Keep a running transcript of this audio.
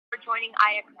joining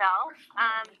IXL.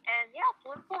 And yeah,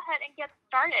 so let's go ahead and get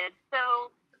started.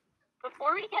 So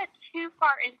before we get too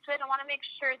far into it, I want to make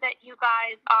sure that you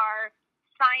guys are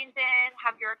signed in,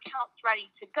 have your accounts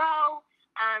ready to go.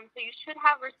 So you should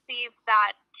have received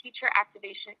that teacher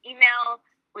activation email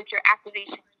with your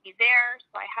activation key there.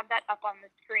 So I have that up on the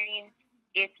screen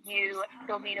if you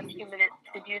still need a few minutes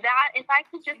to do that. If I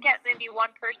could just get maybe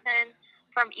one person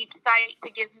from each site to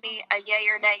give me a yay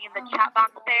or nay in the chat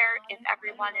box there if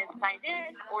everyone is signed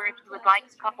in, or if you would like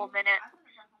a couple minutes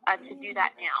to do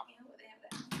that now.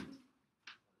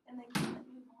 And they can't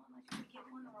move on, like if we get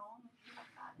one wrong, we can have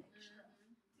 5 extra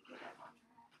to get that on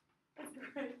track. It's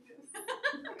great.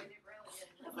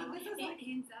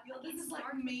 This is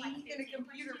like me in a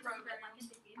computer program.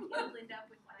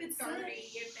 It's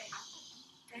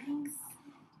thanks.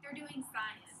 They're doing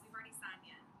science. We've already signed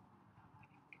in.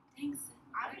 Thanks.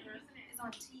 I was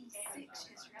on T6 yesterday,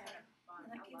 and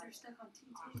the kids are stuck on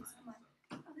T2. So I'm like,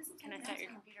 oh, this is. Can I set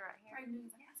your computer right here?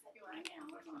 Right now,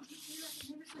 we're on T2. I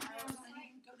can never sit down. I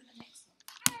need to go to the next one.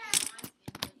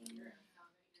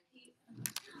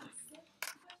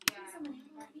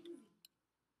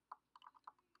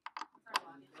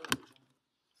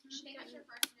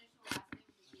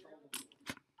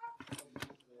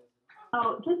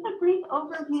 Oh, just a brief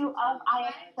overview of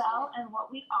IXL and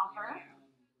what we offer.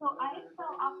 So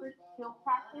IXL offers skill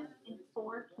practice in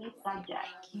 4 key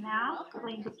subjects: math,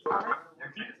 language arts,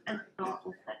 and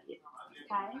social studies.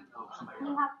 Okay? We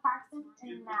have practice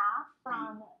in math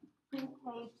from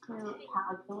pre-K to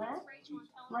calculus,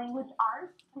 language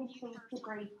arts pre-K to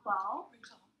grade 12,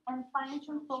 and science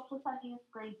and social studies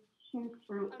grades 2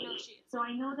 through 8. So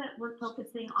I know that we're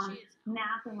focusing on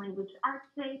math and language arts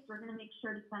today, so we're going to make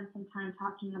sure to spend some time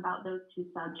talking about those 2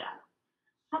 subjects.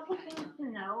 A couple things to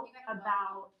know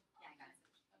about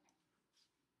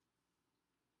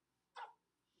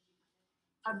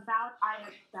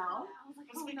IXL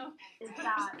is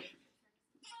that,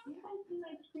 do you guys see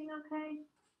my screen okay?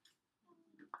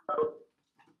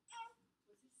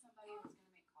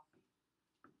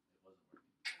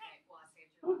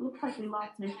 Oh, looks like we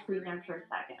lost my screen there for a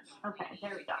second. Okay,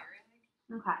 there we go.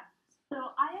 Okay,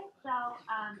 so IXL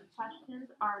questions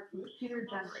are computer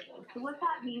generated. So what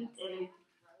that means is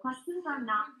questions are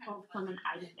not pulled from an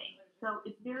item bank. So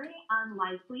it's very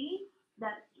unlikely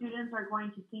that students are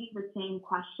going to see the same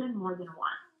question more than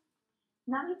once.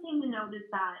 Another thing to note is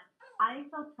that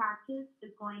IXL practice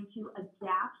is going to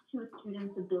adapt to a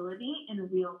student's ability in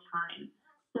real time.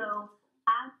 So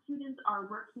as students are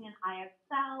working in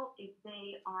IXL, if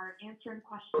they are answering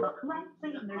questions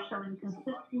correctly and they're showing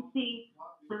consistency,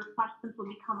 those questions will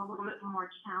become a little bit more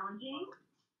challenging.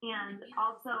 And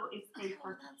also, if they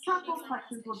start to struggle,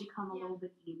 questions will become a little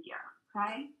bit easier,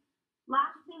 okay?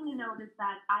 Last thing to note is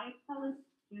that IXL is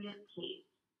student-paced.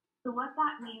 So what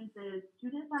that means is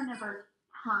students are never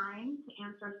timed to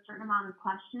answer a certain amount of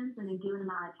questions in a given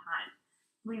amount of time.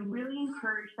 We really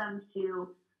encourage them to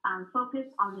focus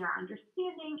on their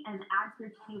understanding and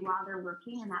accuracy while they're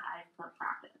working in that IXL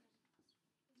practice.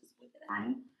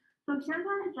 Okay, so here's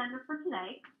our agenda for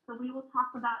today. So we will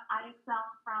talk about IXL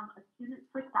from a student's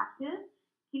perspective,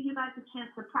 give you guys a chance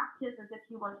to practice as if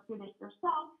you were a student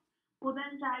yourself. We'll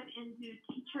then dive into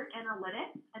teacher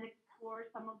analytics and explore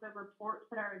some of the reports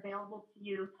that are available to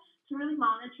you to really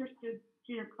monitor student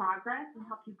progress and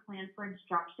help you plan for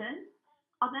instruction.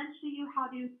 I'll then show you how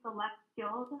to select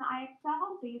skills in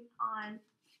IXL based on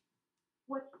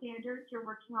what standards you're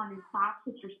working on in class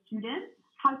with your students,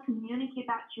 how to communicate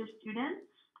that to your students,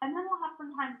 and then we'll have some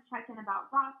time to check in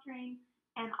about rostering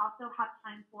and also have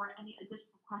time for any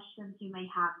additional questions you may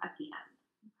have at the end.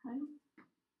 Okay.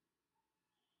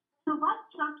 So let's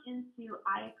jump into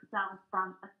IXL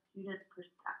from a student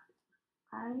perspective.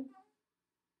 Okay.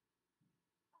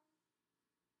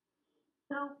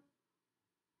 So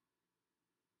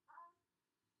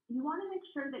you want to make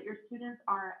sure that your students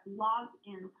are logged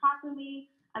in properly,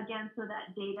 again, so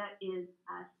that data is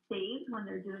saved when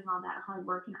they're doing all that hard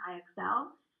work in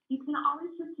IXL. You can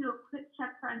always just do a quick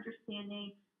check for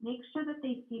understanding, make sure that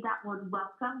they see that word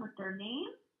welcome with their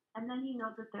name, and then you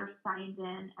know that they're signed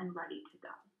in and ready to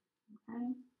go.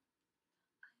 Okay?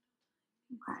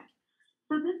 Okay.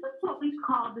 So this is what we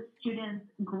call the student's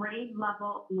grade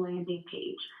level landing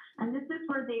page. And this is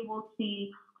where they will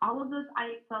see all of those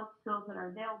IXL skills that are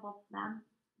available to them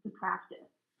to practice.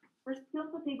 For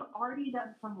skills that they've already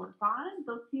done some work on,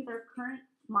 they'll see their current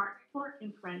SMART score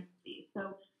in parentheses.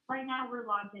 So right now we're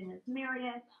logged in as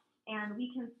Meredith, and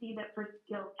we can see that for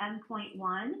skill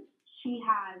N.1, she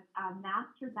has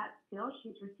mastered that skill.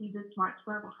 She's received a SMART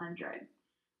score of 100.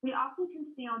 We also can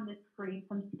see on this screen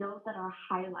some skills that are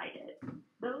highlighted.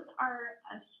 Those are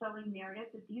showing narratives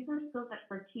that these are skills that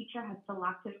her teacher has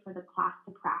selected for the class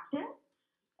to practice.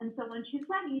 And so when she's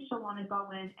ready, she'll want to go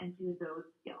in and do those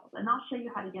skills. And I'll show you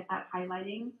how to get that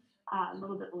highlighting a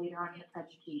little bit later on in the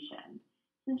presentation.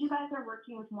 Since you guys are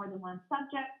working with more than one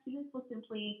subject, students will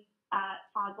simply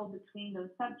toggle between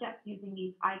those subjects using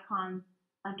these icons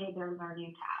under their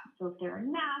learning tab. So if they're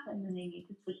in math and then they need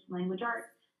to switch to language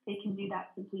arts, they can do that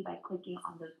simply by clicking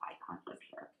on those icons up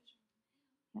here.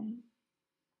 Okay.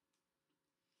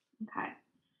 Okay.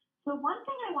 So one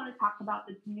thing I want to talk about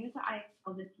that's new to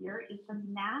IXL this year is the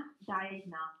math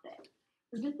diagnostic.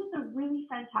 So this is a really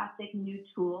fantastic new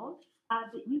tool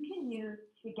that you can use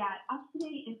to get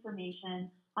up-to-date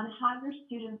information on how your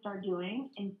students are doing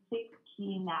in 6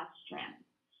 key math strands.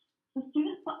 So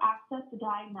students will access the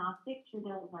diagnostic through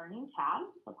their learning tab.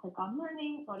 So click on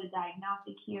learning, go to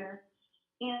diagnostic here.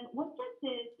 And what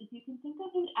this is you can think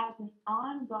of it as an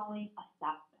ongoing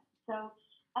assessment. So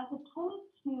as opposed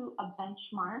to a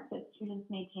benchmark that students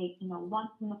may take,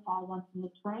 once in the fall, once in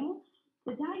the spring,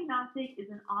 the diagnostic is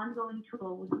an ongoing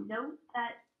tool with no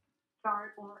set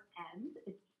start or end.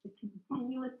 It's a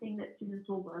continuous thing that students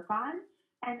will work on.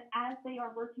 And as they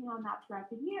are working on that throughout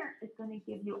the year, it's going to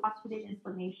give you up-to-date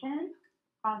information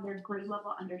on their grade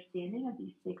level understanding of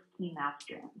these 6 key math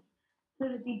strands. So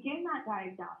to begin that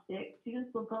diagnostic, students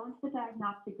will go into the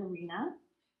diagnostic arena.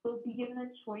 They'll be given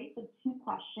a choice of 2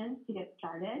 questions to get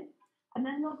started. And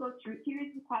then they'll go through a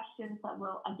series of questions that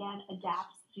will, again,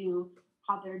 adapt to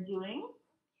how they're doing.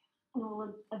 And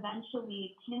will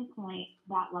eventually pinpoint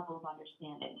that level of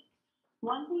understanding.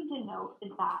 One thing to note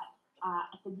is that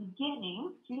at the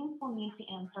beginning, students will need to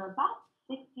answer about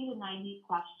 60 to 90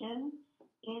 questions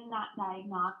in that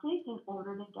diagnostic in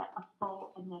order to get a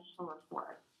full initial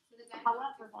report.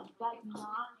 However, that does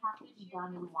not have to be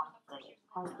done in one sitting.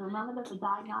 So remember that the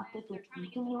diagnostic is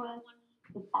continuous.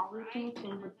 It's always the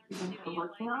same what students are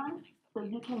working on. So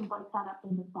you can break that up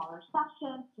into smaller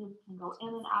sessions. Students can go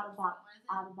in and out of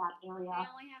that area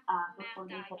before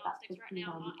they hit that 60,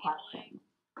 90 questions.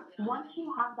 Once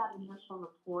you have that initial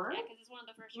report,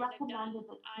 it's recommended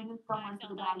that students go into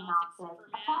the diagnostic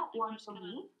about once a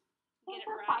week.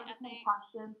 Answer 5 to 10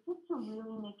 questions just to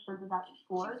really make sure that that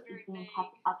score is being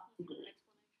kept up to date.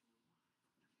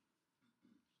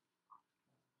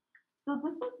 So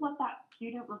this is what that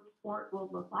student report will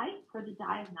look like for the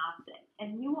diagnostic.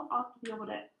 And you will also be able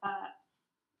to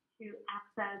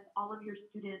access all of your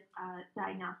student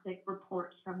diagnostic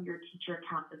reports from your teacher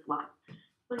account as well.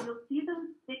 So you'll see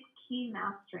those 6 key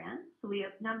math strands. So we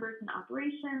have numbers and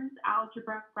operations,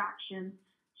 algebra, fractions,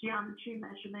 geometry,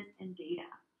 measurement, and data.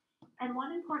 And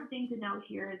one important thing to note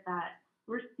here is that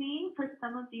we're seeing for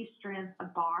some of these strands a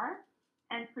bar,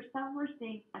 and for some we're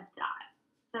seeing a dot.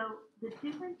 So the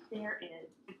difference there is,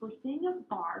 if we're seeing a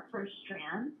bar for a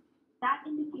strand, that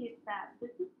indicates that this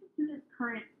is the student's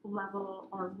current level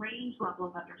or range level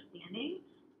of understanding,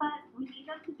 but we need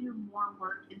them to do more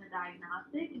work in the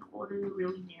diagnostic in order to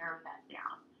really narrow that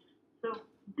down. So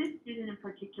this student in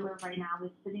particular right now is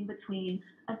sitting between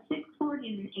a 640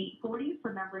 and an 840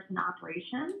 for numbers and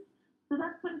operations. So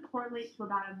that's going to correlate to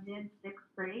about a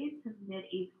mid-6th grade to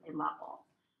mid-8th grade level.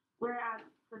 Whereas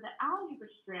for the algebra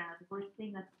strand, we're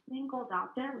seeing a single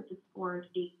dot there, which is scored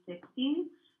 860.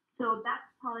 So that's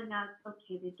telling us,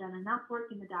 okay, they've done enough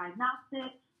work in the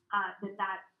diagnostic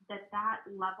that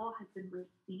level has been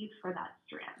received for that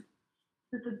strand.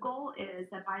 So the goal is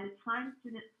that by the time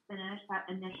students finish that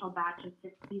initial batch of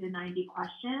 60 to 90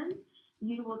 questions,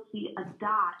 you will see a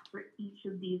dot for each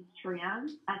of these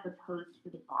strands as opposed to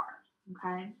the bars.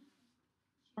 Okay.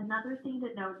 Another thing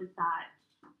to note is that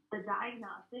the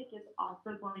diagnostic is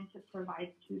also going to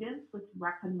provide students with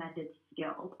recommended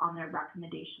skills on their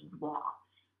recommendations wall.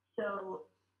 So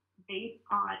based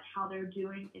on how they're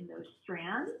doing in those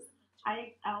strands,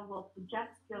 IXL will suggest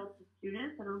skills to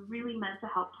students that are really meant to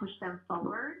help push them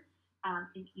forward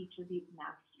in each of these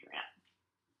math strands.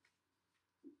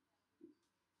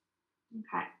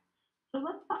 Okay, so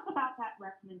let's talk about that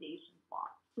recommendations block.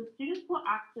 So students will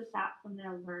access that from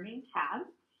their learning tab,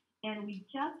 and we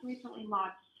just recently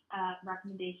launched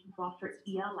recommendations block for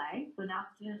ELA. So now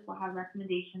students will have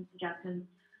recommendation suggestions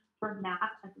for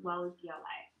math as well as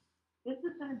ELA. This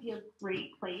is going to be a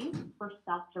great place for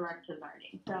self-directed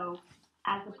learning. So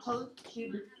as opposed to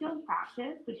the skills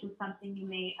practice, which is something you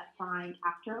may assign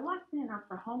after a lesson or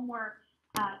for homework,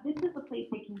 this is a place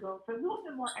they can go for a little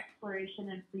bit more exploration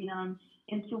and freedom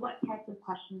into what types of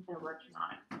questions they're working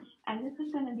on. And this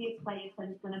is going to be a place that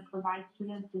is going to provide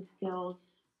students with skills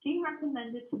being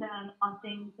recommended to them on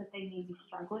things that they may be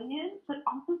struggling in, but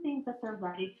also things that they're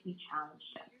ready to be challenged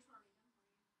in.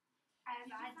 as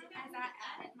I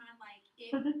added mine, like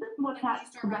So this is what that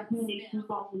recommendation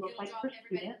wall will look like for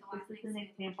students. This is an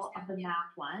example of the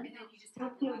math one.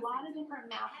 You'll see a lot of different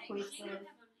math choices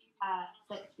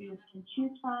that students can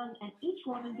choose from, and each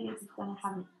one of these is going to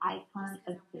have an icon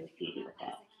associated with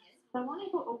it. So I want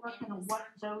to go over kind of what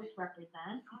those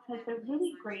represent, because they're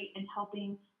really great in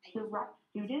helping direct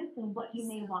students and what you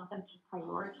may want them to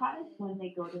prioritize when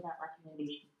they go to that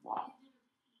recommendation wall.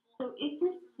 So if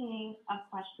you're seeing a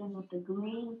question with the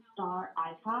green star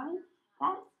icon,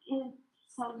 that is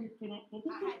telling the student, hey,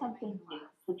 this is something new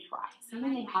to try,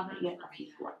 and they haven't yet done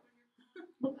before.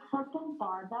 The purple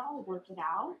barbell, work it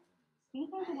out. These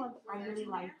are the ones I really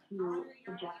like to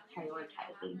suggest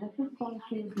prioritizing. This is going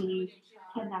to be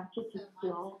connected to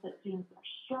skills that students are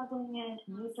struggling in,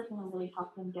 and these are going to really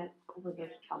help them get over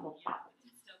those trouble spots.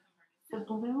 The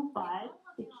blue bud,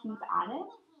 to keep at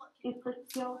it, is for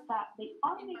skills that they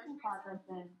are making progress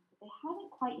in, but they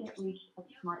haven't quite yet reached a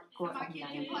SMART score of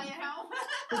 90.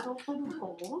 The goal for the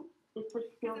goals is for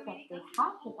skills that they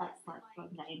have hit that SMART score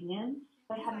of 90 in,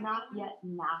 but have not yet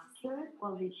mastered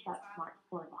or reached that SMART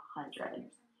score of 100.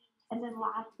 And then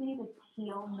lastly, the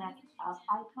teal next up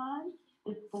icon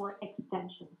is for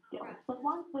extension skills. So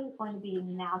ones that are going to be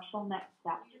natural next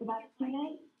steps for that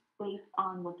student based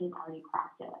on what they've already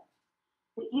practiced.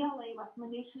 The ELA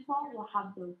recommendation wall will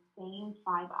have those same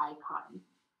 5 icons.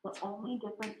 The only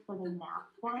difference for the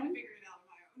math one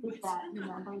is that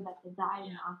remember that the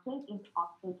diagnostic is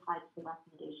also tied to the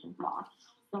recommendation wall.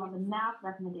 So on the math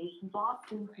recommendation block,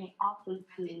 students may also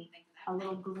see a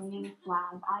little green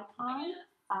flag icon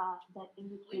that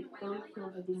indicates those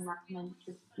skills are being recommended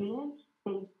to students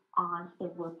based on the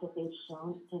work that they've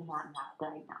shown in that math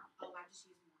diagnostic.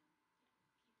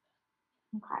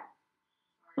 Okay.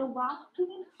 So while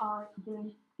students are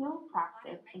doing skill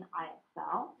practice in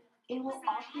IXL, they will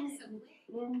also use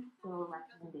in-skill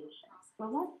recommendations. So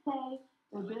let's say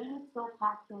they're doing a skill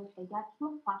practice, they get to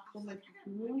a question that just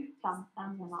really stumps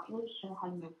them, they're not really sure how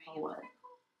to move forward.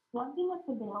 One thing that's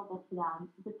available to them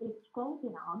is if they scroll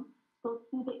down, they'll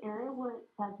see the area where it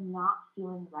says not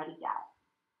feeling ready yet.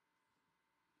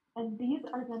 And these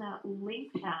are going to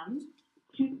link them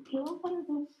to skills that are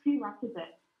those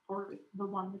prerequisites for the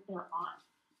one that they're on.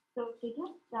 So if they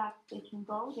get stuck, they can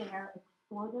go there,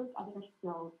 explore those other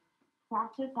skills,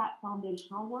 practice that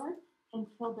foundational work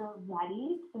until they're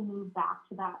ready to move back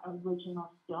to that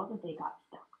original skill that they got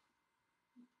stuck.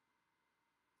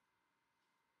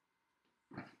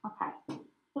 Okay,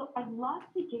 so I'd love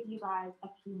to give you guys a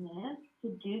few minutes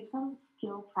to do some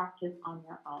skill practice on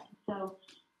your own. So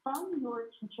from your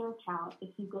teacher account, if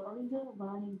you go to your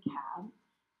Learning tab,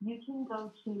 you can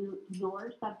go to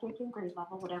your subject and grade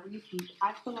level, whatever you teach.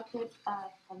 I've selected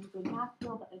a good math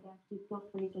skill, but again, please feel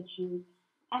free to choose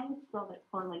any skill that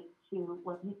correlates to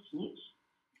what you teach.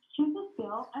 Choose a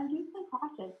skill and do some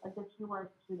practice as if you were a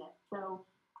student. So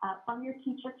from your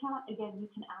teacher account, again, you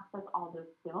can access all those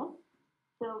skills.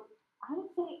 So I would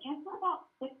say answer about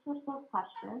 6 or so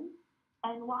questions.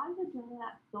 And while you're doing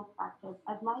that skill practice,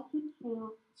 I'd like you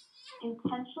to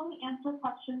intentionally answer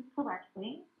questions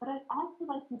correctly, but I'd also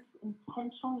like you to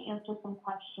intentionally answer some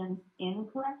questions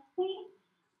incorrectly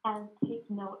and take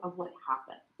note of what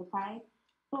happened, okay?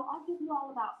 So I'll give you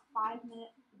all about 5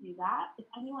 minutes to do that. If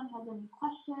anyone has any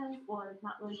questions or is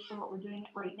not really sure what we're doing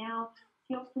right now,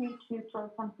 feel free to throw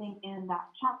something in that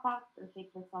chat box or take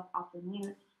yourself off the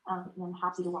mute, and I'm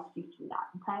happy to walk you through that,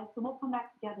 okay? So we'll come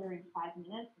back together in 5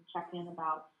 minutes and check in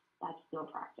about that skill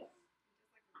practice.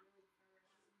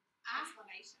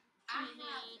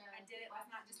 I did it last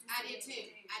night. I did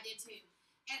too.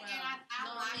 And I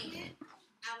like it.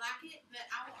 I like it, but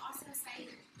I will also say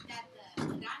that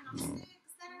the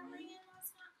diagnostics that I ran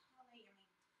last night, golly, I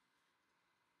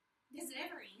mean, does it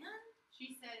ever end?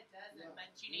 She said it doesn't,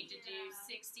 but you need to do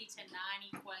 60 to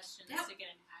 90 questions to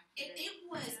get an accurate. It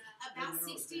was about 60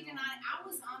 to 90. I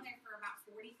was on there for about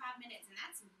 45 minutes, and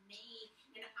that's me.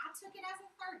 And I took it as a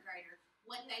 3rd grader.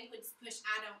 What they would push,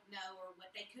 I don't know, or what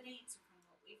they could answer from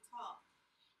what we've taught.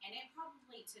 And it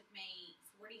probably took me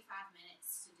 45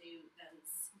 minutes to do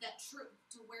those,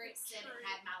 to where it said it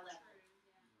had my level.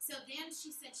 So then she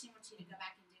said she wants you to go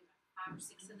back and do 5 or 6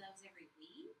 of those every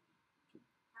week.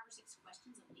 5 or 6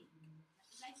 questions a week.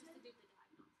 That's just to do the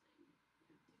diagnostic.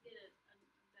 To get a better.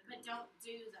 But don't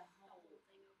do the whole thing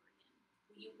over again.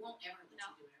 You won't ever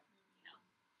let you do it. No.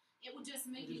 It will just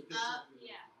move you up.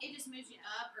 Yeah. It just moves you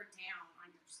up or down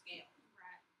on your scale.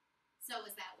 Right. So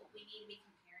is that what we need to be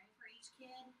comparing for each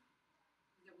kid?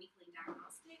 Their weekly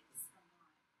diagnostics or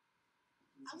not?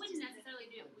 I wouldn't necessarily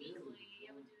do it weekly.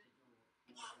 I would do it.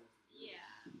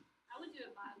 Yeah. I would do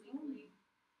it bi-weekly.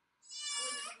 I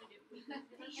wouldn't necessarily do it weekly.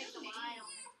 It takes a while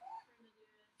for them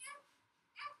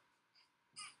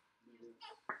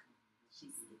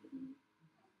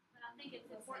think it's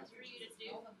important for you to do,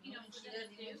 you know, for them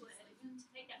to do it, to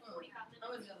take that 45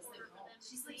 minutes in order for them to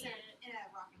She see sleeps it, in a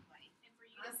rocking play. and for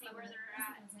you to see where they're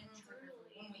at, and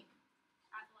truly,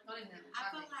 I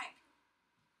feel like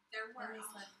there were a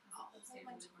whole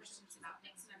bunch of questions about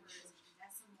mixed numbers and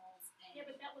decimals, and Yeah,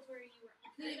 but that was where you were.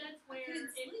 That's where it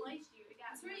placed you. It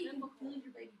got more difficult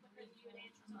because you had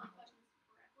answered some of the questions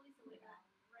correctly, so it got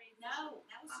raised. no,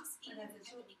 that was just even at the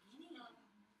beginning.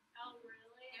 Oh,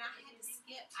 really? And I had to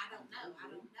skip. I don't know.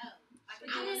 Like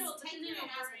But I then was taking it as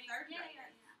a third yeah,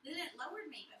 grader. yeah. Then it lowered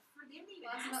me, but for them to even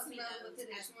Well, ask me that's those what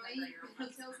as a third I'm grader, I'm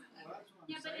like, saying.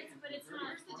 Yeah, but it's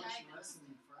not. Where's the diagonal?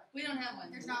 We don't have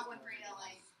one. There's not one for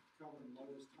ELA.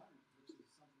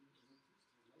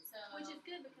 So, which is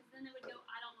good because then it would go,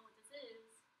 I don't know what this is.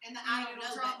 And the I don't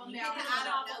know drop button. them You down. hit the I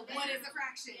don't know Drop them button. down. What is a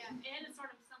fraction? Yeah, it had to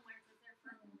start them somewhere because they're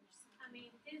fractions. I mean,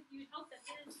 you'd hope that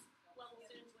his level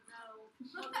students would know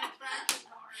what their fractions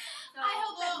are. So, I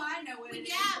hope that mine know what But it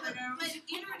is. yeah, but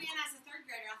entering in as a third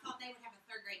grader, I thought they would have a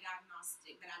third grade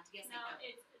diagnostic, but I guess they no, don't.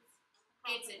 it's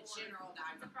It's a across the board. general It's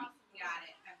diagnostic. across the board. Got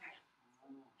it. Okay.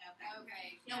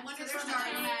 Okay. Yeah, No wonder so they're they're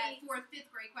starting starting at 4th, 5th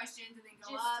grade questions and then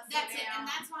go up, go That's it, down. and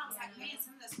that's why I was like, man,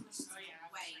 some of those questions are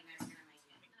way never gonna make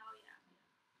it. Oh, yeah.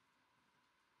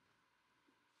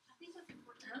 I think what's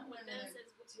important I don't with wanna this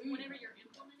is whenever you're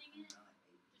implementing it,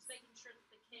 just making sure that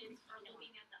the kids are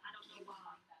looking at the I don't know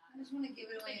why. I just want to give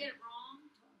it If they away. get it wrong,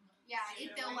 Yeah, if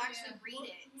they'll actually read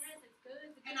it. yes, it's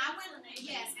good. It's a And good I went,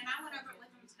 explanation. yes, and I went over it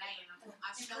with them today, and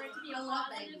I And showed for it to them. be a I love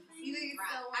positive babies. thing. You think it's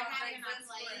Right. so I hard, had like it and I this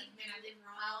played, for- and I did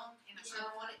wrong, and I showed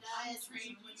them what it does,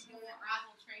 and what you doing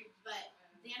right. But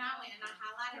then I went and I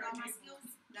highlighted all my skills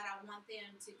that I want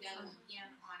them to go in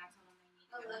on. I told them they need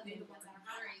to I go love do the it. ones that are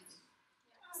highlighted.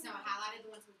 So I highlighted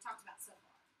the ones we've talked about so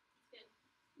far. Good.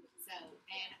 So,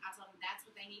 and I told them that's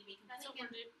what they need to be That's what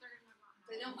completing. they're gonna learn.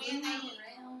 They don't When move they-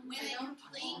 around. when they they don't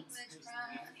complete- talk next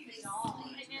time. They And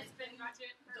sleep. it's been right to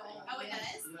it. Oh, it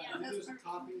does? Yeah. They don't move a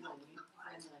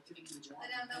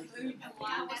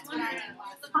lot. That's That's what I did.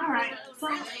 All right, so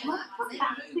let's come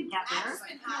back I've together. just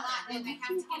been highlighting, and they have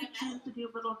to You had get a a chance medal. to do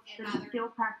a little And sort of either skill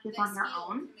practice The on your skill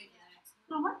own. to move to the next one.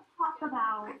 So let's talk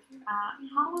about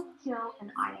how a skill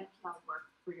in IXL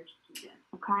works for your students,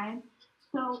 okay?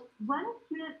 So when a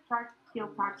student starts skill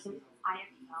practice in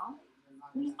IXL,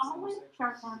 we always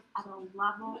start them at a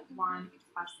level 1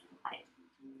 question type.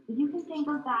 So you can think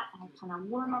of that as kind of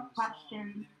warm-up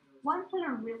questions, ones that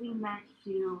are really meant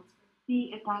to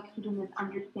see if that student is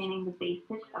understanding the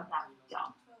basics of that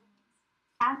skill.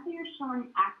 As they are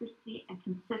showing accuracy and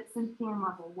consistency in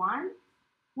level 1,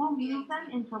 we'll move them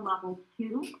into level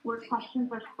 2, where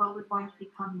questions are slowly going to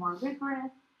become more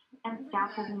rigorous and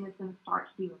scaffolding is going to start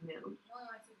to be removed.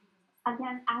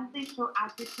 Again, as they show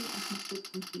accuracy and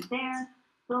consistency there,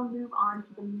 they'll move on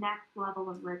to the next level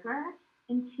of rigor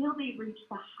until they reach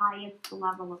the highest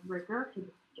level of rigor for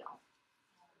the skill.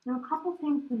 Now, a couple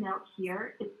things to note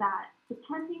here is that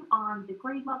depending on the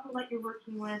grade level that you're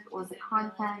working with or the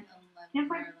content,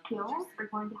 different skills are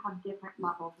going to have different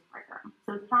levels of rigor.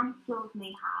 So some skills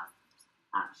may have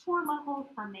 4 levels,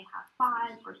 some may have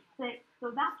 5 or 6,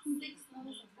 so that can be,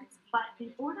 but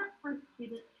in order for a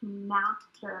student to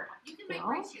master a You can make skill,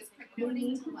 ratios quick. they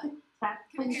need to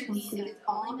successfully complete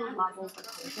all the levels of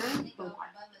rigor for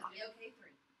that skill.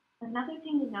 Another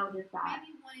thing to note is that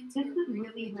this is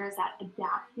really where that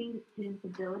adapting the student's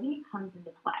ability comes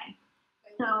into play.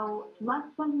 So let's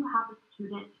say you have a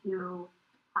student who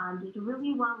did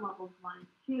really well levels 1 and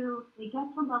 2, they get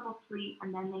to level 3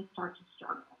 and then they start to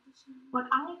struggle. What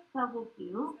IXL will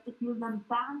do is move them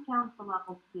back down to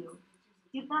level 2,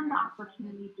 give them the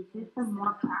opportunity to do some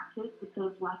more practice with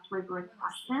those less rigorous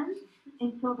questions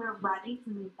until they're ready to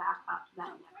move back up to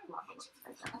that next level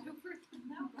of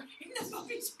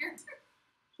rigor.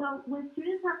 So when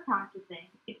students are practicing,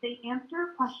 if they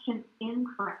answer a question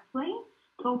incorrectly,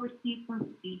 they'll receive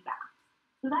some feedback.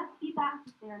 So that feedback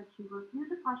is there to review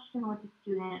the question with the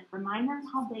student, remind them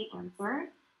how they answered,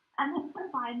 and then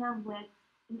provide them with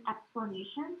an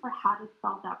explanation for how to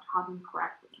solve that problem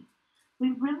correctly.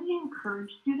 We really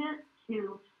encourage students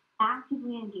to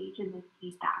actively engage in this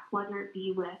feedback, whether it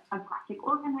be with a graphic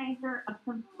organizer of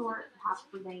some sort, perhaps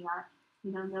where they are,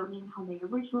 noting how they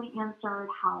originally answered,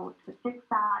 how to fix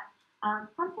that.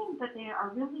 Something that they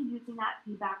are really using that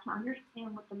feedback to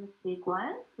understand what the mistake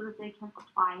was so that they can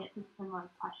apply it to similar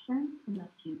questions in the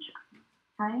future,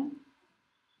 okay?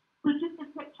 So just a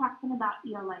quick check-in about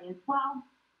ELA as well.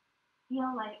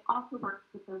 ELA also works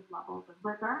with those levels of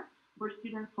rigor, where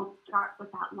students will start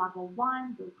with that level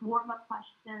 1, those warm-up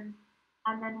questions,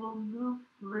 and then we'll move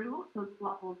through those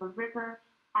levels of rigor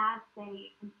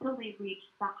until they reach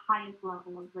the highest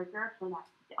level of rigor for that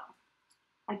skill.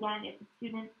 Again, if a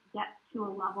student gets to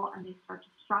a level and they start to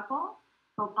struggle,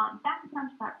 they'll bump back down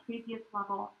to that previous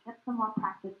level, get some more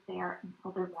practice there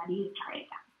until they're ready to try again.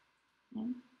 Okay?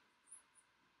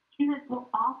 Students will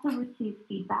also receive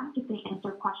feedback if they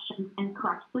answer questions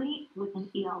incorrectly with an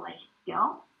ELA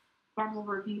skill. Then we'll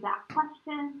review that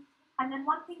question. And then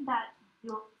one thing that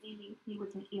you'll maybe see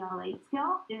with an ELA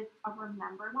skill is a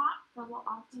remember lot. So we'll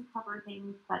often cover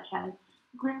things such as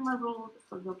grammar rules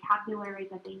or vocabulary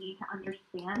that they need to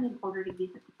understand in order to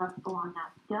be successful on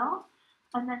that skill.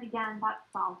 And then again, that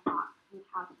solve box with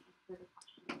how to answer the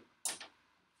question.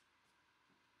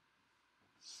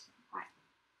 Okay.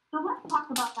 So let's talk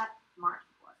about that SMART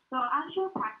score. So as you're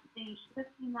practicing, you should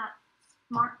have seen that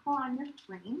SMART score on your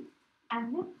screen.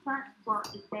 And this SMART score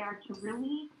is there to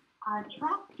really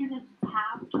track students'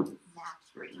 path to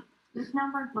mastery. This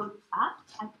number goes up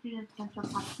as students answer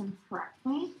questions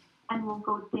correctly, and will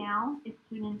go down if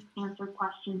students answer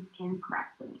questions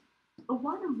incorrectly. But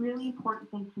one really important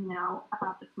thing to know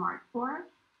about the SMART score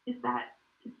is that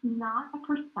it's not a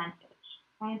percentage,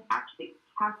 and it's actually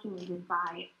calculated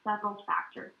by several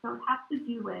factors. So it has to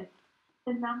do with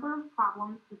the number of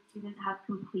problems the student has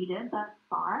completed thus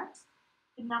far,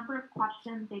 the number of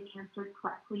questions they've answered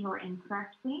correctly or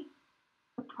incorrectly,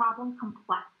 the problem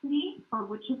complexity, or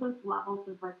which of those levels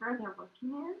of rigor they're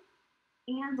looking in,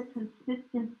 and the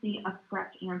consistency of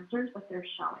correct answers that they're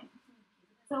showing.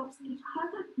 So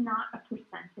because it's not a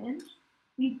percentage,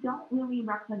 we don't really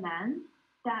recommend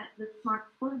that the SMART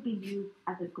score be used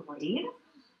as a grade.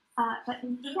 But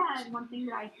instead, one thing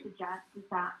that I suggest is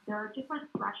that there are different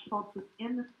thresholds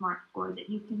within the SMART score that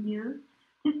you can use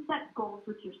to set goals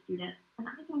with your students. And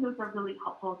I think those are really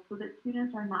helpful so that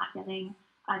students are not getting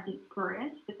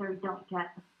discouraged if they don't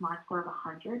get a SMART score of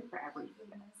 100 for every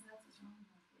student.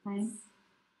 Okay?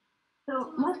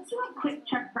 So let's do a quick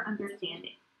check for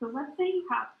understanding. So let's say you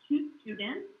have two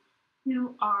students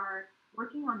who are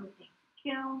working on the same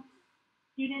skill.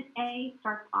 Student A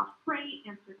starts off great,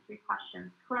 answers 3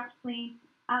 questions correctly,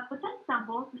 but then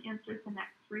stumbles and answers the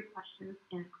next 3 questions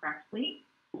incorrectly.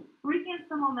 Regains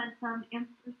the momentum,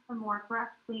 answers some more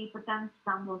correctly, but then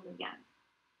stumbles again.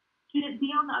 Student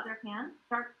B, on the other hand,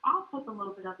 starts off with a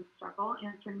little bit of a struggle,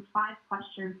 answering 5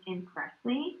 questions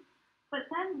incorrectly, but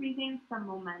then regains some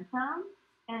momentum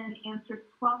and answers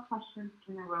 12 questions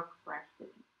in a row correctly.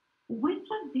 Which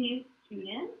of these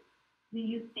students do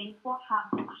you think will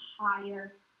have a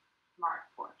higher SMART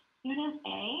score? Student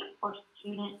A or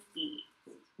student B?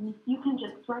 And you can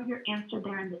just throw your answer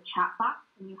there in the chat box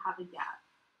and you have a guess.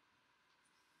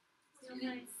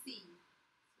 Student C.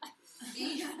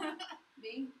 B.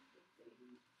 B.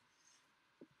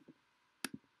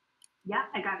 Yeah,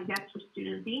 I got a guess for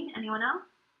student B. Anyone else?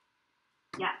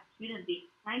 Yeah, student B.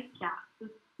 Nice job. So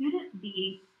student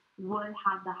B would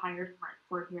have the higher SMART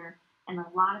score here, and a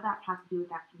lot of that has to do with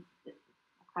that consistency.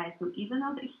 Okay, so even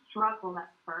though they struggle at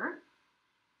first,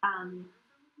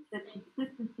 the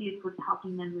consistency is what's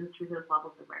helping them move through those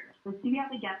levels of rigor. So do you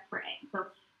have a guess for A? So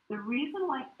the reason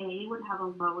why A would have a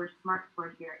lower SMART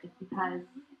score here is because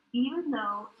even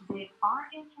though they are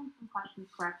answering some questions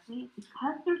correctly,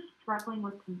 because they're struggling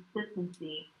with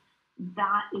consistency,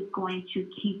 that is going to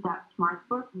keep that SMART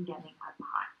score from getting as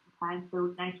high. Okay,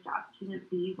 so nice job. Student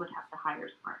B would have the higher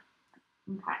SMART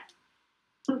score. Okay.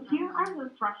 So here are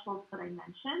those thresholds that I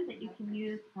mentioned that you can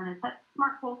use to kind of set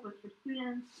SMART goals with your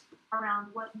students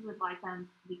around what you would like them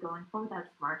to be going for with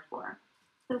that SMART score.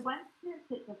 So when students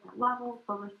hit different levels,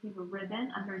 they'll receive a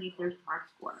ribbon underneath their SMART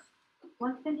score.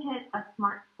 Once they hit a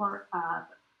SMART score of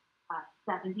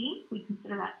 70, we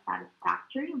consider that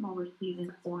satisfactory and will receive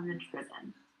an orange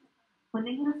ribbon. When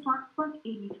they hit a SMART score of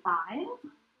 85,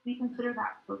 we consider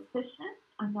that proficient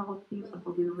and they'll receive a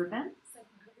blue ribbon.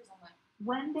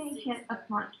 When they hit a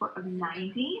SMART score of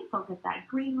 90, they'll get that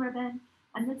green ribbon,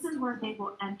 and this is where they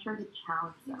will enter the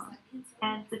challenge zone.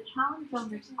 And the challenge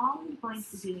zone is always going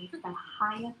to be the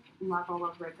highest level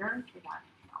of rigor for that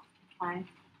skill, okay?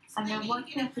 And then once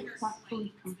they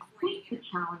successfully complete the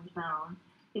challenge zone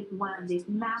is when they've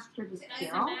mastered the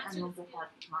skill and they'll get that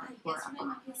SMART score up.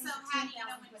 So how do you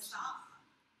know when to stop?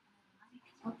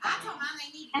 Okay. I told mine they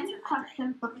need to Any get to 100.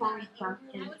 questions before we jump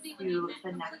into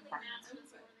the next section?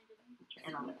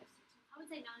 Analytics. I would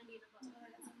say 90 and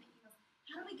above.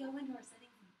 How do we go into our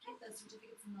settings and get those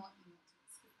certificates and not email to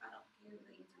us? I don't care that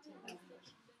they answer 10,000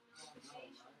 questions.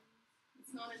 It's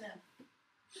not enough.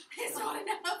 It's not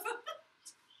enough.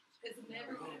 It's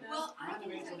never good enough. Well, I I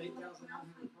can can answer answer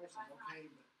 8,900 questions,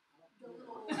 okay, but The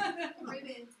little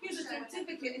ribbons Here's a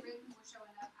certificate. ribbon were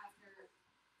showing up after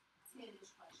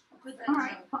 10-ish questions. All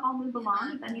right, so I'll move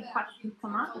along. If any questions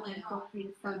come up, again, feel free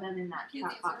to throw them in that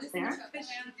chat box there.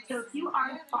 So if you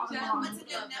are following along with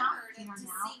the account, we are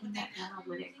now in the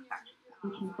analytics section. You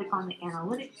can click on the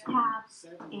analytics tab,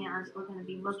 and we're going to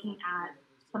be looking at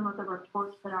some of the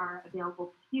reports that are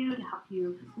available to you to help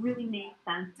you really make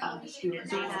sense of student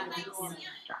data and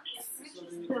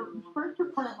instruction. So the first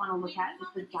report I want to look at is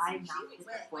the diagnostic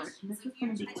report, and this is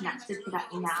going to be connected to that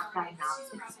math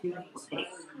diagnostic students will take.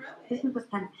 This is a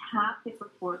fantastic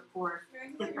report for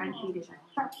differentiated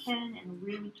instruction and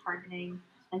really targeting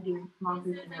and doing small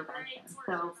group intervention.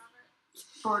 So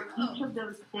for each of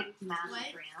those 6 math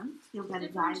strands, you'll get a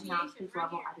diagnostic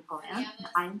level at a glance.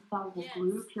 IXL will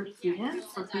group your students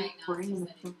for who's scoring in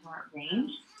a similar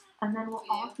range, and then we'll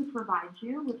also provide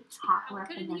you with top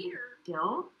recommended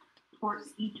skills for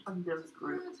each of those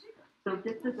groups. So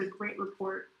this is a great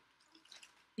report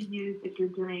to use if you're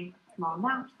doing a small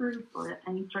math group or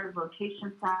any sort of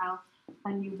rotation style,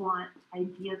 and you want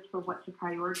ideas for what to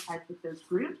prioritize with those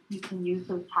groups. You can use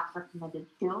those top recommended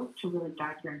skills to really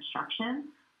guide your instruction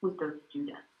with those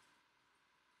students.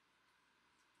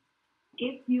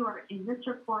 If you are in this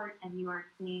report and you are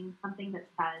seeing something that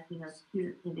says,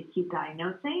 students need to keep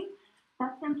diagnosing,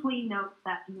 that simply notes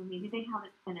that, maybe they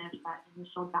haven't finished that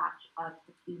initial batch of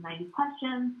 60 to 90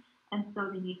 questions, and so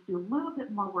they need to do a little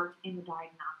bit more work in the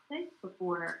diagnostics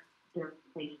before they're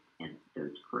placed in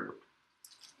those groups.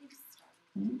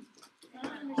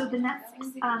 So the next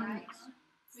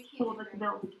tool that's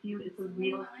available to you is the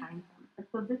real-time sensor.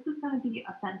 So this is going to be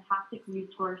a fantastic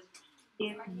resource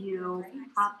if you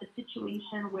have a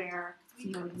situation where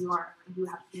you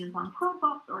have students on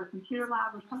Chromebooks or a computer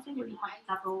lab or something where you have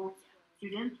several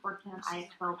students working on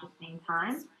IXL at the same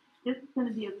time. This is going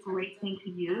to be a great thing to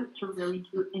use to really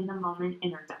do in-the-moment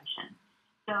intervention.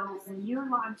 So when you're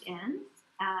logged in,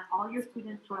 all your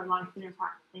students who are logged in and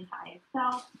practicing to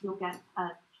IXL, you'll get a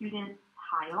student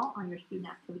tile on your student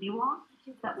activity log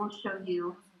that will show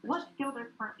you what skill they're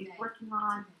currently working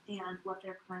on and what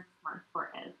their current SMART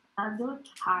score is. And those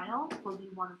tiles will be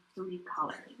one of 3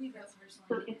 colors.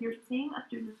 So if you're seeing a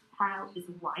student's tile is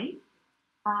white,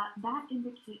 that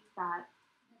indicates that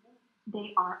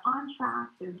they are on track,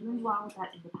 they're doing well with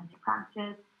that independent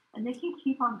practice, and they can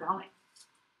keep on going.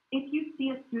 If you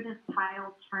see a student's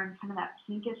tile turn kind of that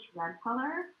pinkish red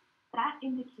color, that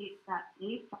indicates that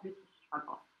they've started to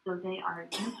struggle. So they are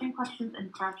answering questions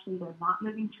incorrectly, they're not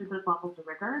moving through those levels of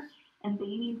rigor, and they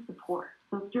need support.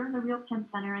 So if you're in the real-time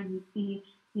center and you see,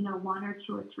 1 or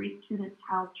 2 or 3 students'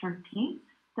 tiles turn pink,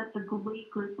 that's a great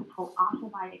group to pull off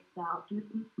of IXL, do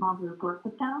some small group work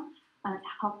with them, to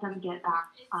help them get back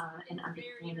and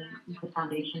understanding the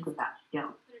foundations of that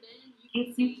skill.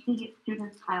 If you see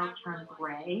students' tiles turn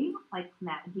gray, like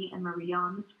Maggie and Maria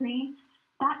on the screen,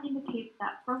 that indicates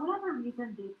that for whatever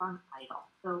reason they've gone idle.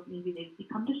 So maybe they've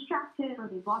become distracted or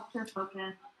they've lost their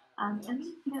focus. And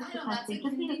these students potentially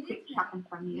just need a quick check-in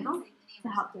from you to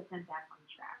help get them back on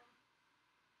track.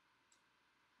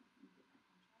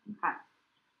 Okay.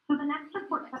 So the next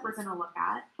reports that we're going to look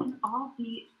at can all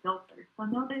be filtered. So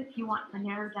know that if you want to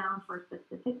narrow down for a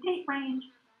specific date range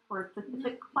or a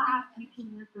specific class, you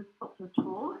can use this filter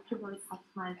tool to really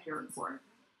customize your report.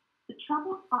 The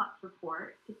trouble spots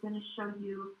report is going to show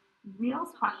you real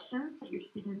questions that your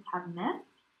students have missed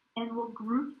and will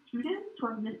group students who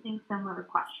are missing similar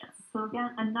questions. So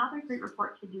again, another great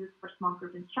report to use for small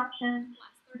group instruction.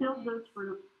 Build those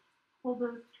groups, pull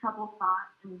those trouble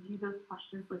spots, and review those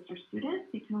questions with your students.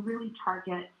 You can really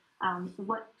target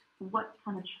what's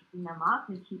kind of tripping them up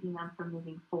and keeping them from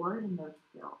moving forward in those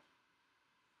skills.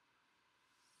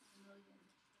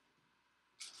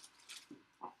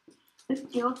 The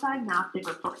skills diagnostic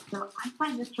report. So I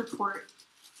find this report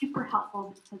super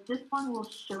helpful because this one will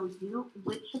show you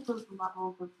which of those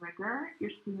levels of rigor your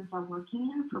students are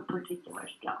working in for a particular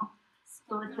skill.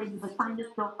 So let's say you've assigned a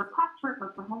skill for classwork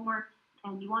or for homework,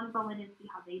 and you want to go in and see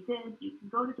how they did. You can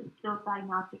go to the skills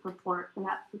diagnostic report for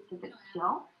that specific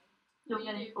skill. You'll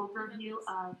get an overview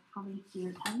of how many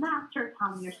students have mastered,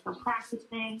 how many are still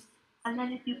practicing, and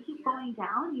then if you keep going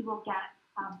down, you will get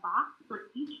a box for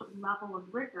each level of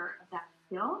rigor of that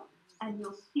skill, and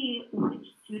you'll see which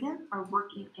students are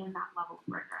working in that level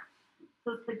of rigor.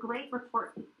 So it's a great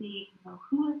report to see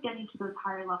who is getting to those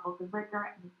higher levels of rigor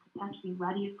and is potentially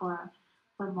ready for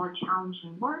more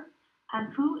challenging work,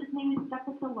 and who is maybe stuck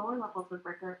at the lower levels of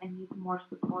rigor and needs more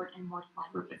support and more small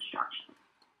group instruction.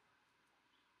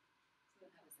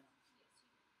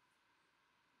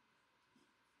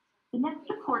 The next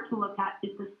report to look at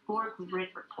is the score grid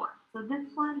report. So this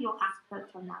one you'll access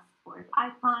from that scores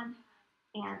icon,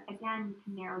 and again you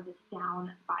can narrow this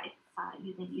down by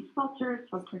using these filters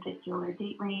for a particular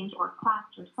date range or class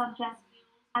or subject.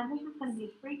 And this is going to be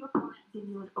a great report to give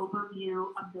you an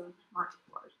overview of those SMART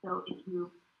scores. So if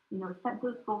you set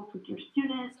those goals with your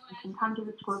students, you can come to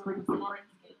the scoreboard report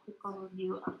and get a quick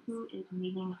overview of who is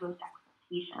meeting those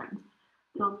expectations.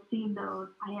 You'll see those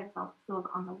IXL skills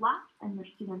on the left and your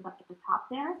students up at the top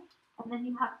there. And then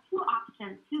you have two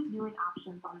viewing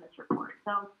options on this report.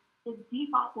 So the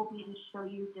default will be to show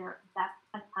you their best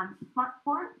attempt SMART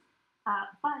score.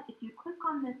 But if you click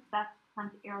on this best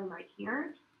attempt arrow right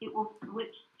here, it will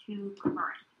switch to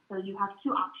current. So you have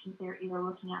two options there, either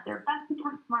looking at their best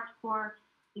attempt SMART score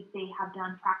if they have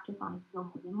done practice on a skill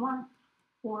more than once,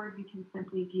 or you can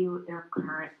simply view their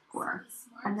current score.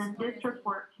 And then this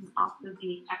report can also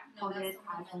be exported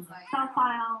as an Excel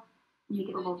file, make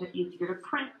it a little bit easier to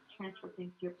print, transfer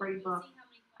things to your gradebook,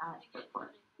 so forth.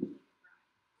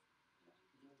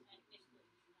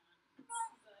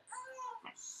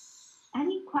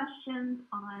 Any questions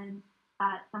on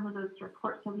some of those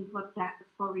reports that we've looked at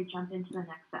before we jump into the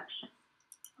next section?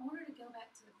 I wanted to go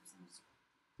back to the percentage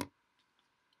score.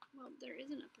 Well, there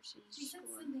isn't a percentage She said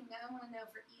score. something that I want to know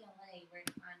for ELA where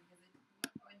to find because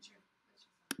I wasn't sure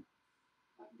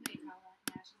what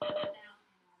she said.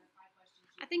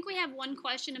 I think we have one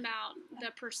question about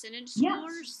the percentage Yes.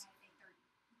 scores.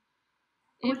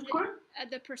 Which score?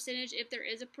 The percentage, if there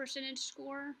is a percentage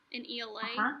score in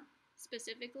ELA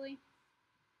specifically.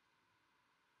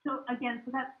 So again,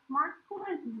 so that SMART score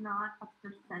is not a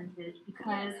percentage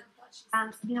because,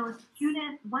 a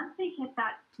student, once they hit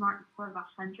that SMART score of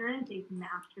 100, they've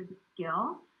mastered the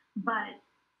skill, but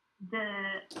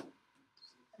the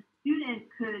student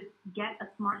could get a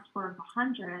SMART score of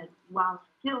 100 while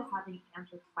still having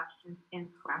answered questions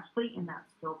incorrectly in that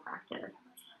skill practice.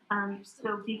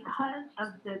 So because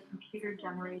of the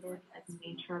computer-generated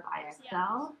nature of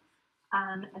IXL,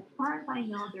 as far as I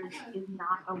know, there is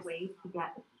not a way to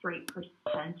get a straight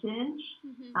percentage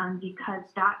because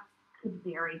that could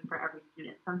vary for every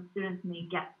student. Some students may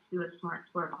get to a SMART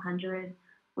score of 100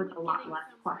 with a lot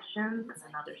less questions than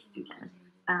another student.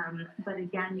 But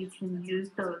again, you can use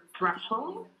those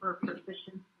thresholds for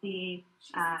proficiency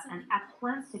and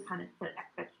excellence to kind of set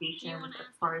expectations as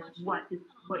far as what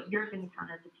you're going to count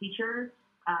as a teacher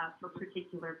for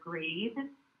particular grade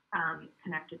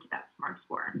connected to that SMART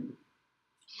score.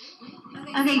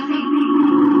 Okay.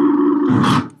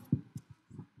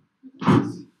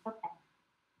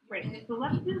 Great. So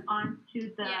let's move on to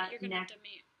the next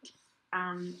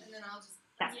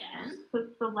section. So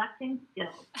selecting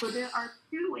skills. So there are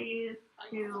two ways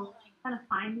to kind of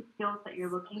find the skills that you're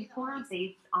looking for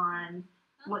based on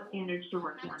what standards you're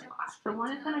working on in class. So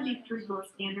one is going to be through your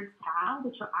standards tab,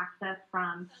 which you'll access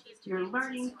from your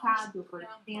learning tab. You'll go to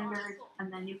standards,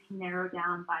 and then you can narrow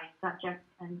down by subject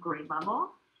and grade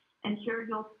level. And here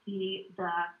you'll see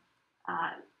the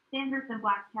standards in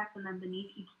black text, and then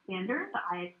beneath each standard, the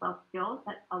IXL skills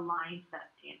that align to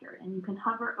that standard. And you can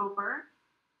hover over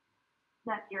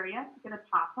that area to get a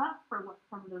pop-up for what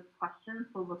some of those questions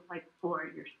will look like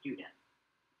for your students.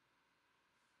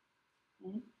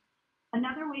 Okay.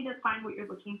 Another way to find what you're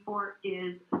looking for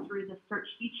is through the search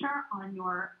feature on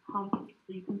your homepage.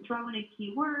 So you can throw in a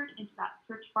keyword into that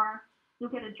search bar. You'll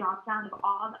get a drop down of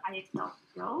all the IXL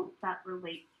skills that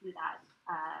relate to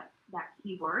that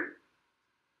keyword.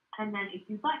 And then if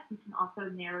you'd like, you can also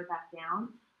narrow that down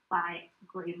by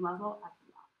grade level as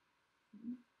well.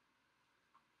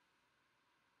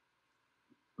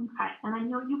 Okay, and I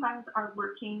know you guys are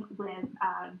working with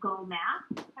Go Math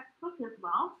textbook as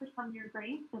well for some of your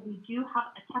grades. So we do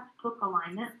have a textbook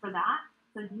alignment for that.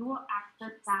 So you will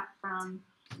access that from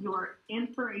your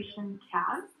Inspiration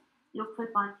tab. You'll click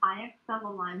on IXL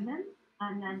alignment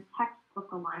and then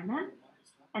textbook alignment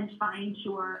and find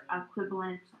your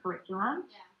equivalent curriculum.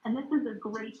 And this is a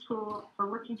great tool for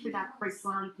working through that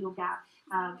curriculum. You'll get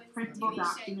printable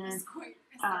documents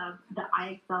of the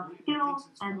IXL skills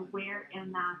and where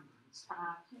in that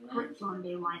curriculum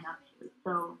they line up to.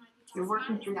 So you're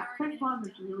working through that curriculum.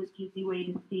 It's a really easy way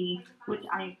to see which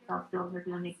IXL skills are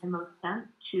going to make the most sense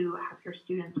to have your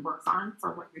students work on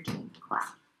for what you're doing in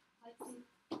class.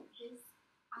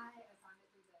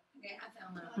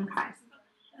 Okay.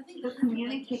 So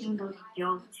communicating those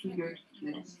skills to your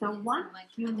students. So once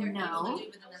you know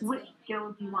which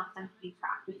skills you want them to be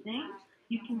practicing,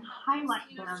 you can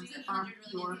highlight them on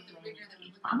your landing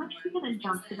page. I'm actually going to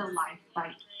jump to the live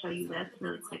site to show you this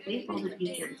really quickly. It's a little bit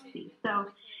easier to see.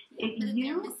 So if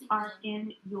you are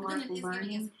in your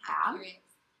learning tab,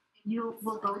 you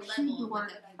will go to your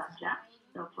subject.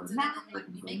 So for math, we're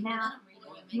going to do math.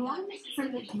 You want to make sure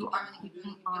that you are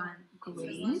clicking on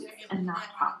grades and not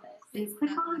topics. So you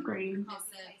click on grades,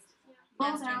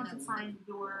 scroll down to find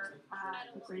your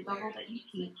the grade level that you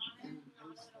teach,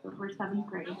 so for 7th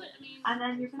grade, and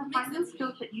then you're going to find those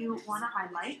skills that you want to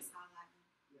highlight.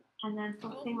 And then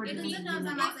something we're doing is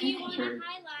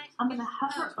I'm going to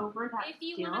hover over that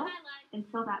skill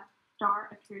until that star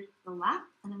appears to the left,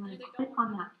 and I'm going to click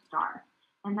on that star,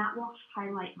 and that will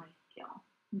highlight my skill,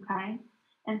 okay?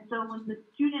 And so when the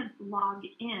students log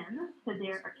in to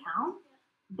their account,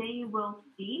 they will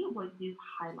see what you've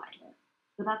highlighted.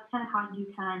 So that's kind of how you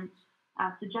can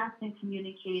suggest and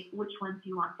communicate which ones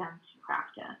you want them to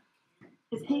practice.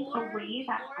 To take away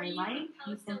that highlight,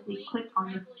 you simply click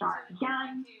on the star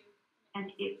again, and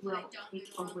it will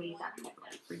take away that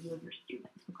highlight for you and your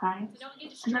students, okay?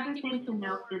 Another thing to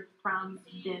note is from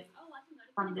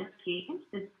this page,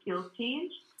 this skills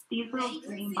page, these little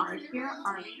green bars here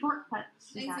are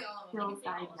shortcuts to that skills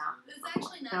diagnosis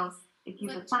report. So if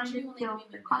you've assigned a skill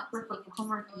for classwork or for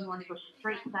homework and you want to go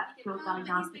straight to that skills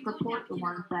diagnostic report, the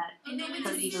ones that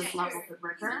show you those levels of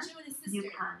rigor, you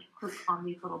can click on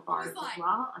these little bars as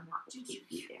well, and that will take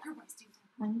you there.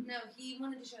 No, he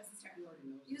wanted to show us his start.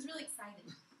 He was really excited.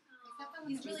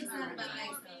 He's really excited about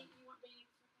IXL.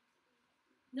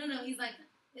 No, he's like,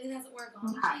 it has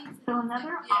Oregon. Okay, so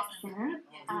another option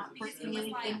for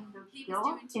communicating those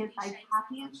skills is by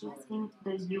copying and pasting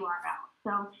the URL.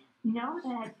 So know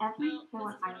that every skill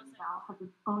in IXL has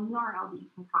its own URL that you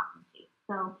can copy and paste.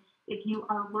 So if you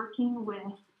are working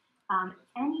with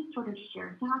any sort of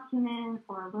shared document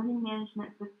or a learning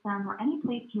management system or any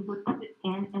place you would put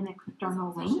in an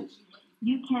external link,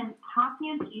 you can copy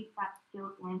and paste that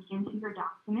skills link into your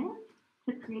document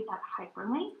to create that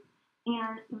hyperlink.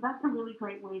 And that's a really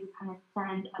great way to kind of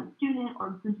send a student or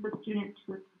group of students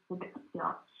to a specific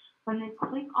skill. When they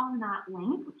click on that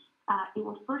link, it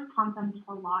will first prompt them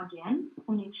to log in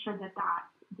and make sure that that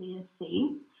data is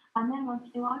saved. And then once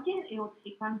they log in, it will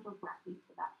take them directly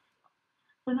to that skill.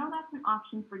 So now that's an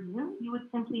option for you. You would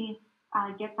simply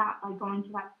get that by going to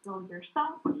that skill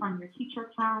yourself from your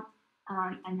teacher account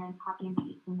and then copy and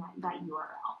pasting that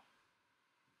URL.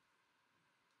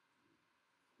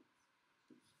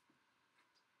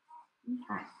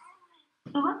 Okay,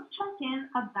 so let's check in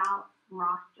about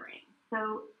rostering.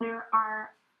 So there are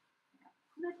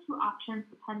kind of two options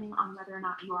depending on whether or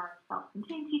not you are a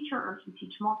self-contained teacher or if you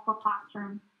teach multiple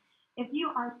classrooms. If you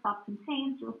are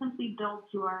self-contained, you'll simply build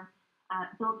your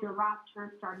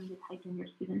roster, starting to type in your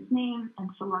student's name and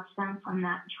select them from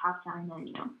that drop-down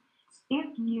menu.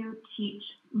 If you teach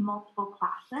multiple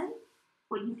classes,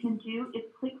 what you can do is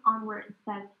click on where it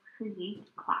says Create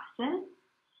Classes.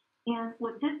 And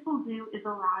what this will do is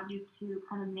allow you to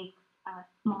kind of make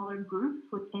smaller groups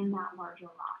within that larger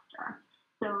roster.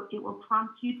 So it will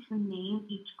prompt you to name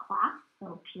each class,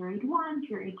 so period 1,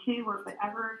 period 2, or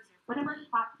whatever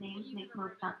class names make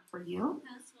most sense for you.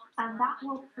 And that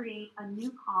will create a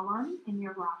new column in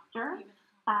your roster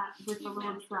with a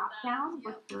little drop down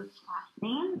with those class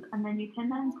names. And then you can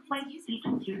then place each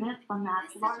student from that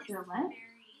larger list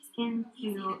into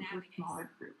your smaller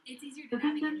group. So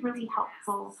this is really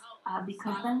helpful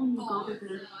because then when you go to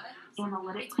the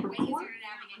analytics report,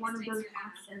 one of those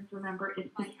options, remember, is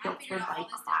to filter by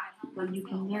class. So you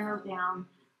can narrow down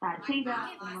that data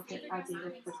and look at our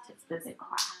data for specific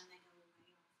class.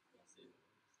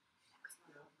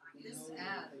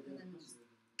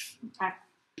 Okay.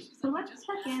 So let's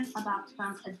check in about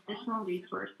some additional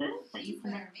resources that you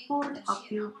can explore to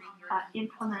help you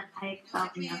implement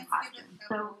IXL in your classroom.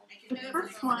 So the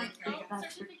first one is the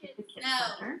Certificate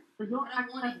Center. So you'll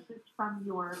access this from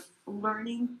your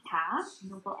Learning tab.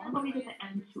 You'll go all the way to the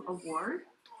end to Awards.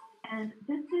 And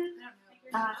this is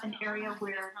an area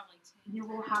where you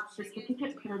will have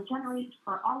certificates that are generated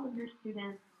for all of your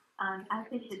students as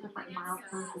they hit different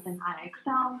milestones within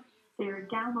IXL. They're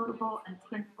downloadable and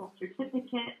printable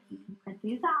certificates. You can print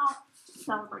these out,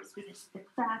 celebrate student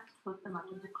success, post them up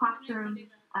in the classroom.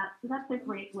 So that's a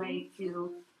great way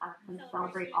to kind of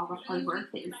celebrate all the hard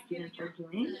work that your students are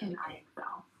doing in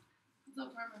IXL.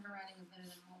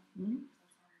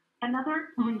 Another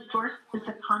resource is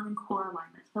the Common Core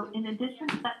alignment. So in addition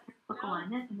to that textbook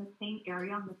alignment in the same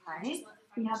area on the site,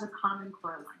 we have a Common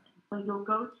Core alignment. So you'll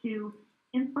go to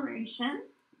Inspiration,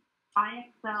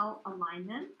 IXL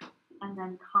Alignment, and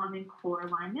then Common Core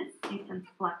Alignment. You can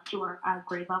select your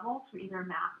grade level for either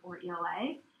math or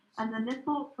ELA. And then this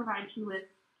will provide you with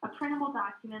a printable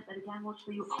document that again will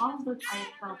show you all of those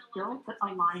IXL skills that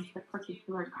align to the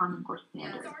particular Common Core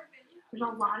standard. There's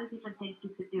a lot of different things you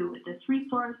could do with this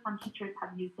resource. Some teachers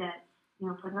have used it,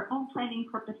 for their own planning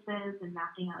purposes and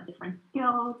mapping out different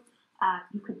skills.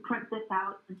 You could print this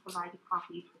out and provide a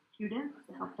copy to students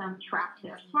to help them track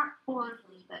their SMART scores,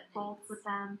 set goals with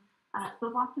them. So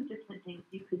lots of different things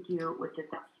you could do with this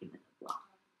document as well.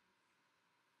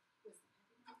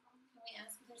 Can we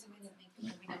ask if there's a way to make it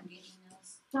where we don't get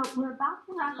emails? So we're about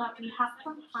to wrap up. We have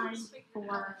some time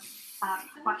for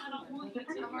questions. If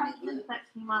there are any questions that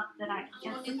came up that I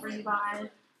can answer for you guys,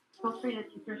 feel free to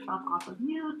take yourself off of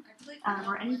mute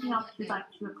or anything else you'd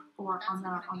like to explore on the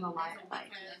live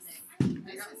site.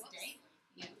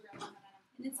 Yeah.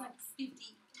 And it's like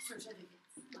 50 certificates.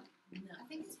 No. I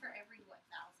think it's for every 1,000.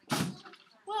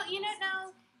 Well,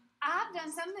 no, I've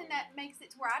done something that makes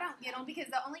it to where I don't get them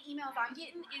because the only emails I'm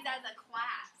getting is as a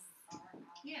class.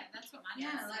 Yeah, that's what mine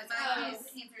Yeah, is. like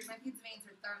my kids have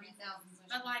answered 30,000 questions.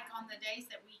 But like on the days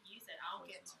that we use it, I'll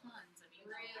get tons of emails.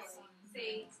 Really?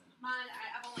 See, mine,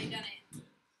 I've only done it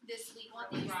this week. Right.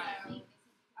 So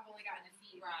I've only gotten a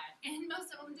few. Right. And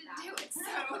most of them didn't do it, so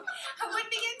I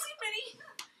wouldn't be getting too many.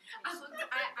 I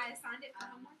assigned it for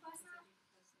homework last night.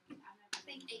 I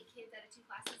think 8 kids out of 2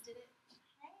 classes did it.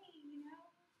 Hey,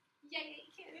 Yay,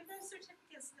 8 kids. if those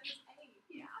certificates, there's 8.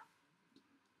 Yeah.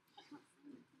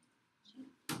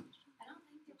 I don't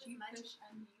think there was much.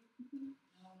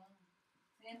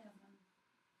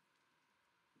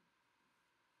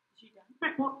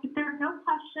 Right, well, if there are no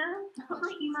questions, put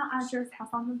my email address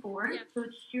up on the board. Yeah. So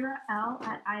it's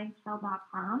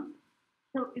shirall@ixl.com.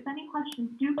 So if any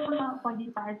questions do come up while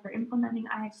you guys are implementing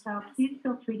IXL, please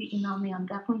feel free to email me. I'm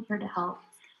definitely here to help.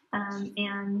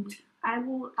 And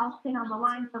I'll stay on the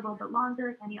line for a little bit longer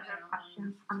if any other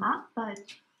questions come up. But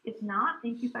if not,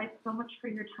 thank you guys so much for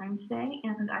your time today,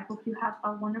 and I hope you have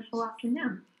a wonderful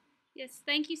afternoon. Yes,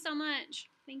 thank you so much.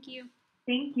 Thank you.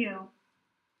 Thank you.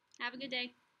 Have a good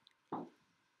day.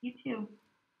 You too.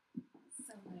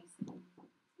 So nice.